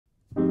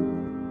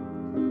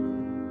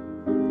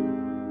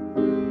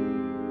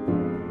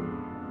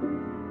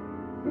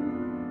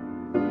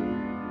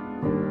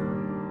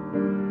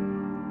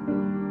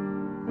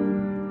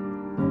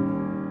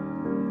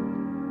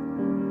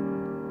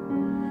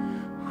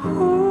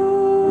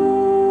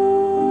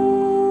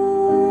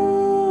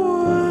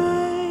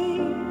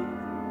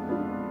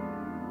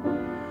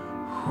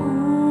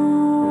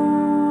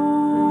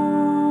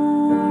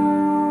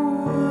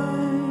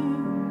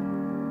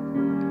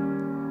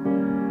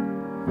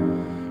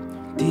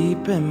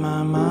Deep in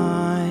my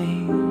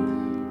mind,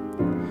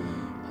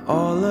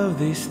 all of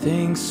these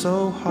things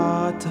so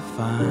hard to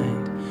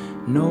find,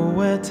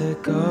 nowhere to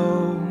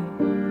go.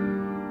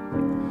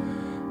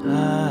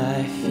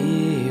 I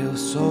feel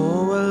so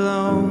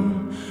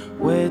alone,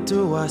 where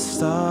do I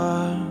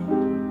start?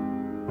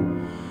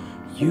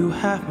 You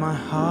have my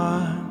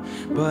heart,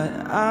 but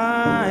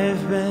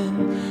I've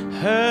been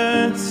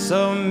hurt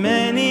so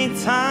many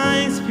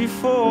times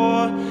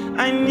before.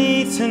 I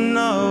need to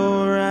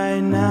know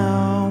right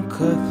now,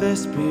 could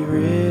this be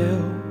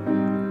real?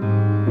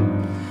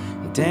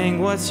 Dang,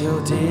 what's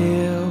your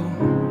deal?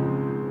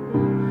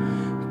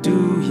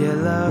 Do you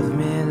love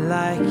me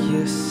like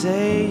you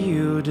say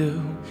you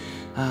do?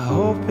 I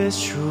hope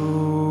it's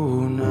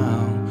true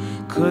now.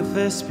 Could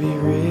this be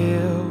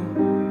real?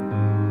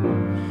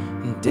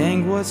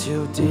 Dang, what's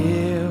your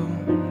deal?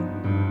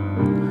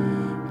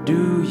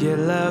 Do you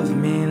love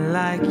me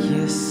like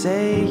you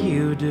say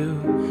you do?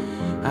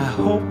 I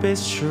hope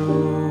it's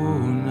true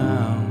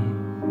now.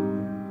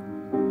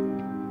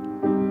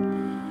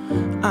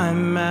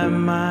 I'm at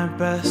my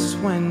best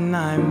when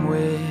I'm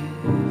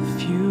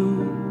with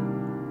you.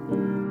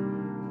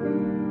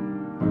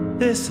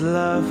 This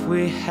love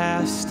we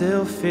have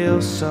still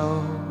feels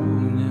so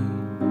new.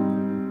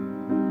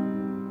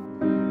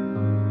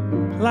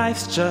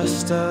 Life's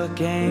just a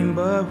game,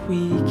 but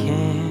we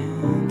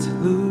can't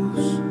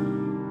lose.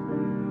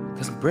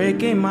 'Cause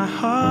breaking my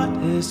heart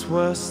is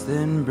worse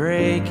than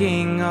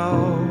breaking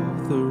all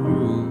the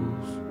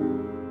rules.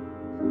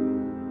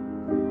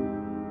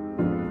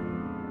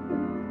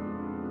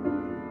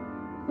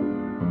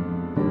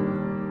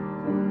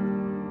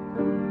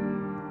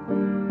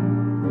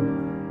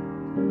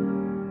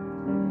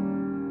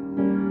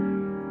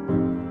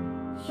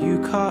 You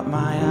caught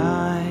my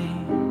eye.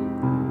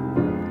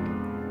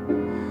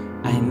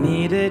 I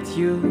needed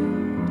you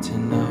to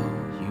know.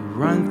 You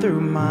run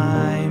through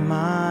my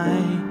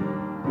mind.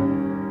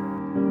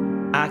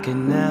 I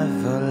can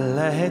never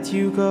let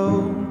you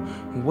go.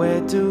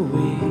 Where do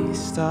we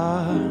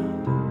start?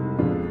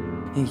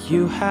 And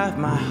you have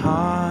my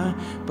heart,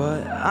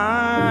 but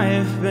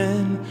I've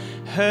been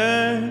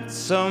hurt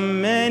so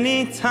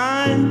many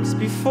times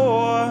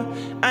before.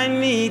 I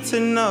need to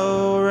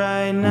know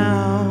right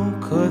now,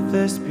 could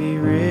this be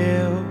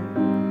real?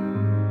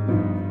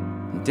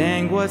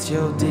 Dang, what's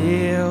your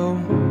deal?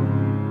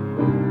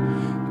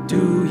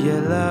 Do you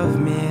love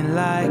me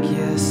like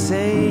you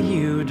say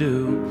you do?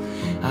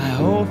 I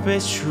hope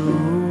it's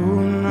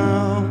true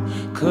now.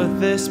 Could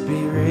this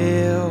be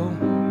real?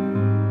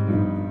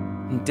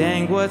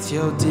 Dang, what's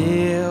your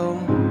deal?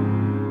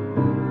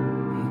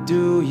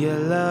 Do you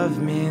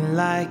love me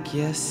like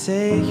you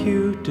say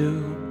you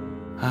do?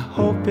 I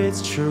hope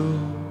it's true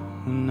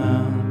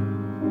now.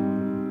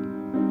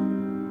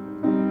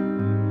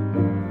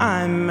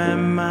 I'm at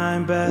my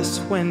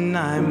best when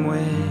I'm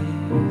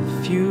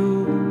with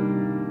you.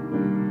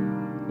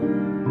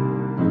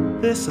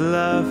 This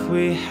love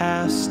we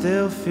have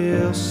still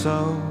feels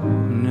so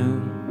new.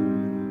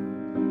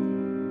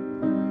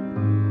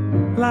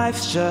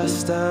 Life's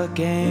just a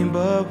game,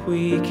 but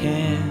we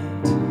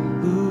can't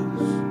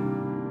lose.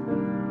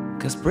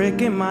 'Cause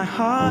breaking my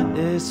heart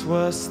is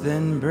worse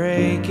than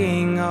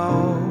breaking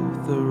all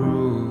the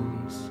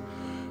rules.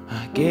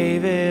 I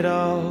gave it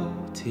all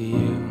to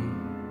you.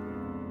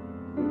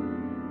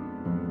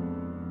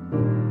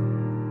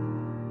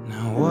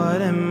 Now what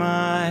am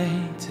I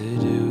to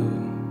do?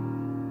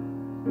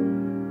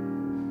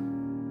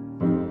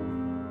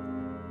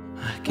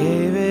 I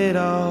gave it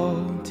all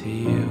to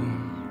you,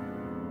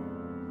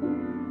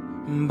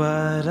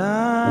 but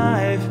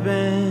I've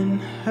been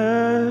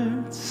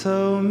hurt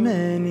so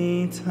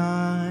many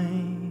times.